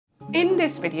In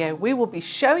this video, we will be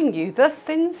showing you the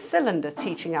thin cylinder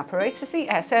teaching apparatus, the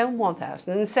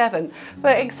SM1007, for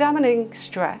examining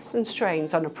stress and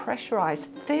strains on a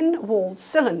pressurized thin-walled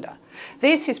cylinder.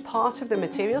 This is part of the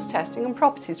materials testing and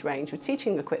properties range of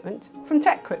teaching equipment from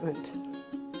TecQuipment.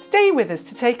 Stay with us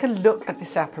to take a look at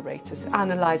this apparatus,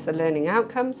 analyse the learning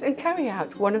outcomes and carry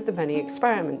out one of the many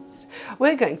experiments.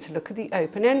 We're going to look at the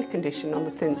open end condition on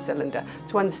the thin cylinder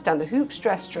to understand the hoop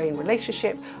stress-strain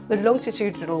relationship, the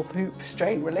longitudinal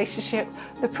hoop-strain relationship,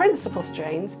 the principal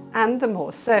strains and the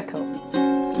Morse circle.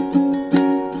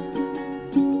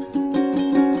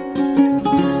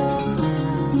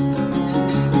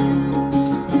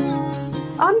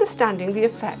 Understanding the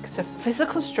effects of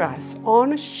physical stress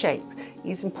on a shape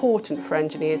is important for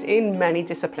engineers in many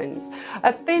disciplines.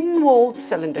 A thin-walled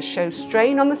cylinder shows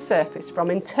strain on the surface from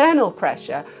internal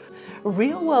pressure.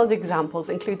 Real-world examples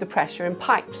include the pressure in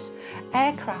pipes,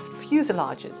 aircraft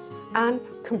fuselages and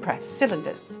compressed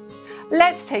cylinders.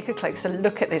 Let's take a closer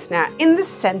look at this now. In the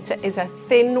centre is a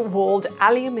thin-walled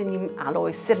aluminium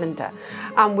alloy cylinder,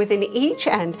 and within each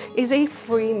end is a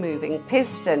free-moving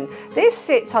piston. This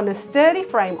sits on a sturdy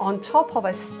frame on top of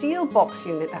a steel box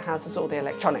unit that houses all the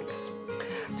electronics.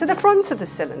 To the front of the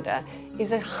cylinder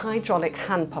is a hydraulic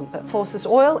hand pump that forces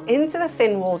oil into the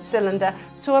thin-walled cylinder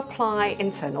to apply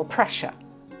internal pressure.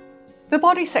 The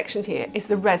body section here is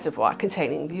the reservoir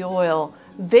containing the oil.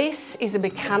 This is a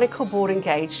mechanical boring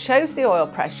gauge, shows the oil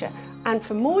pressure, and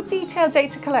for more detailed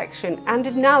data collection and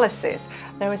analysis,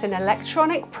 there is an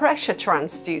electronic pressure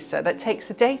transducer that takes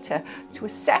the data to a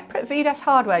separate VDAS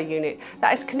hardware unit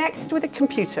that is connected with a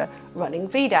computer running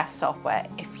VDAS software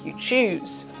if you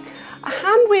choose. A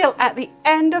hand wheel at the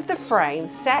end of the frame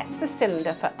sets the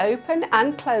cylinder for open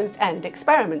and closed end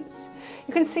experiments.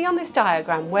 You can see on this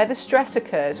diagram where the stress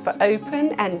occurs for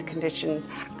open end conditions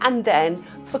and then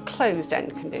for closed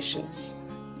end conditions.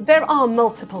 There are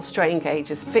multiple strain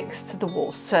gauges fixed to the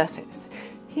wall surface.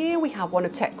 Here we have one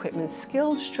of TecQuipment's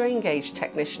skilled strain gauge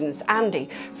technicians, Andy,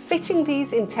 fitting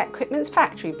these in TecQuipment's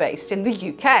factory based in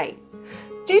the UK.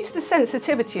 Due to the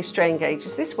sensitivity of strain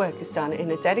gauges, this work is done in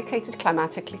a dedicated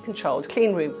climatically controlled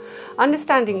clean room.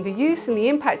 Understanding the use and the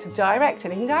impact of direct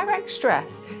and indirect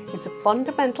stress is a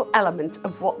fundamental element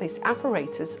of what this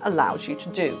apparatus allows you to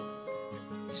do.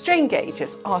 Strain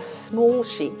gauges are small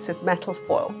sheets of metal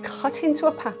foil cut into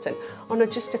a pattern on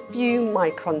just a few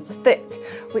microns thick,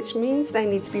 which means they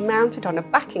need to be mounted on a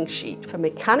backing sheet for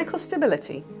mechanical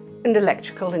stability and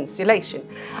electrical insulation.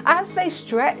 As they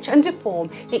stretch and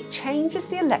deform, it changes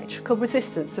the electrical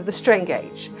resistance of the strain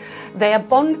gauge. They are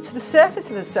bonded to the surface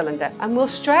of the cylinder and will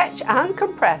stretch and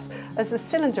compress as the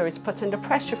cylinder is put under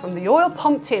pressure from the oil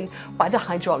pumped in by the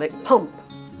hydraulic pump.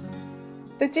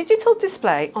 The digital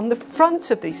display on the front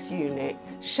of this unit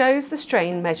shows the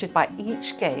strain measured by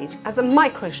each gauge as a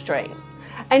microstrain.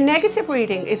 A negative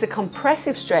reading is a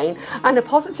compressive strain and a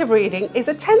positive reading is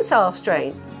a tensile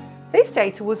strain. This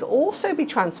data will also be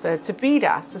transferred to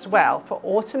VDAS as well for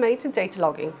automated data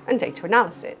logging and data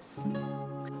analysis.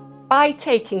 By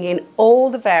taking in all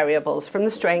the variables from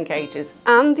the strain gauges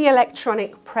and the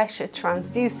electronic pressure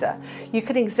transducer, you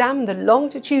can examine the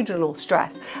longitudinal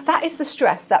stress. That is the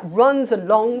stress that runs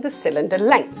along the cylinder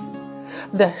length.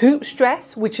 The hoop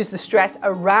stress, which is the stress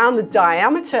around the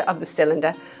diameter of the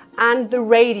cylinder, and the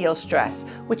radial stress,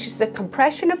 which is the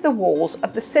compression of the walls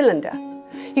of the cylinder.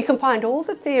 You can find all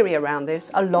the theory around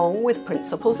this along with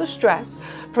principles of stress,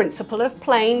 principle of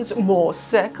planes, Morse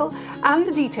circle, and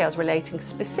the details relating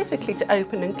specifically to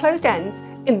open and closed ends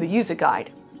in the user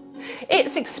guide.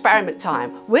 It's experiment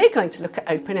time. We're going to look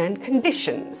at open end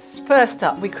conditions. First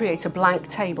up, we create a blank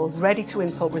table ready to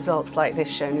input results like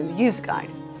this shown in the user guide.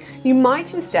 You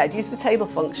might instead use the table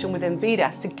function within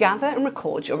VDAS to gather and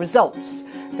record your results.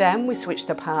 Then we switch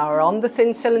the power on the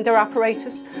thin cylinder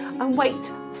apparatus and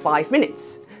wait 5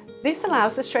 minutes. This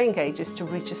allows the strain gauges to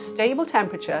reach a stable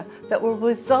temperature that will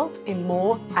result in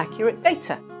more accurate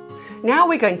data. Now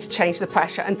we're going to change the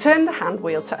pressure and turn the hand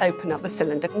wheel to open up the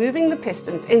cylinder, moving the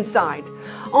pistons inside.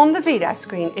 On the VDAS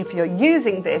screen, if you're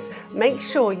using this, make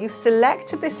sure you've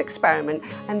selected this experiment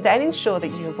and then ensure that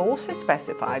you have also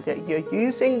specified that you're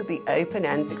using the open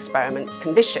ends experiment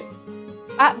condition.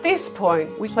 At this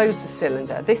point, we close the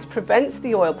cylinder. This prevents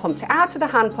the oil pumped out of the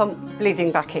hand pump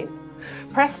bleeding back in.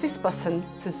 Press this button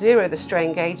to zero the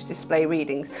strain gauge display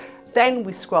readings. Then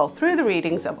we scroll through the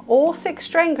readings of all 6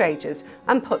 strain gauges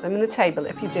and put them in the table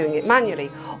if you're doing it manually,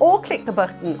 or click the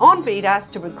button on VDAS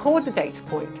to record the data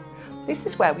point. This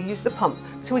is where we use the pump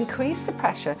to increase the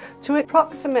pressure to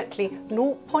approximately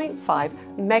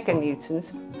 0.5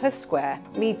 meganewtons per square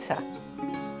metre.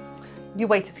 You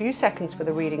wait a few seconds for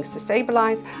the readings to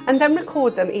stabilise and then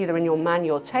record them either in your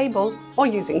manual table or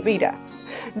using VDAS.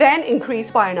 Then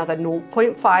increase by another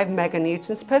 0.5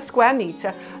 meganewtons per square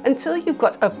metre until you've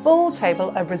got a full table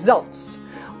of results.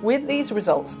 With these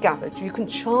results gathered, you can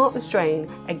chart the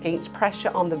strain against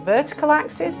pressure on the vertical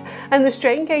axis and the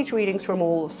strain gauge readings from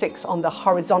all 6 on the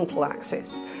horizontal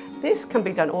axis. This can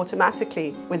be done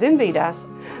automatically within VDAS.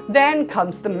 Then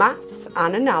comes the maths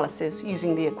and analysis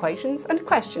using the equations and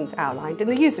questions outlined in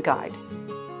the user guide.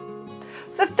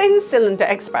 The thin cylinder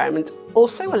experiment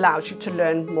also allows you to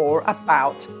learn more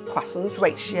about Poisson's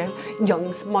ratio,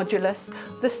 Young's modulus,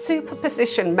 the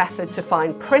superposition method to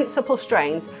find principal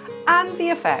strains, and the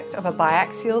effect of a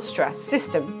biaxial stress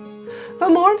system. For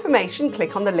more information,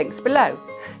 click on the links below.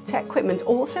 TecQuipment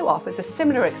also offers a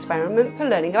similar experiment for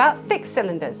learning about thick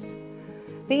cylinders.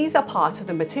 These are part of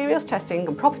the materials testing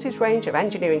and properties range of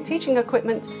engineering teaching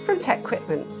equipment from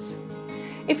TecQuipment.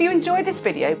 If you enjoyed this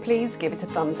video, please give it a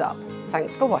thumbs up.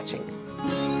 Thanks for watching.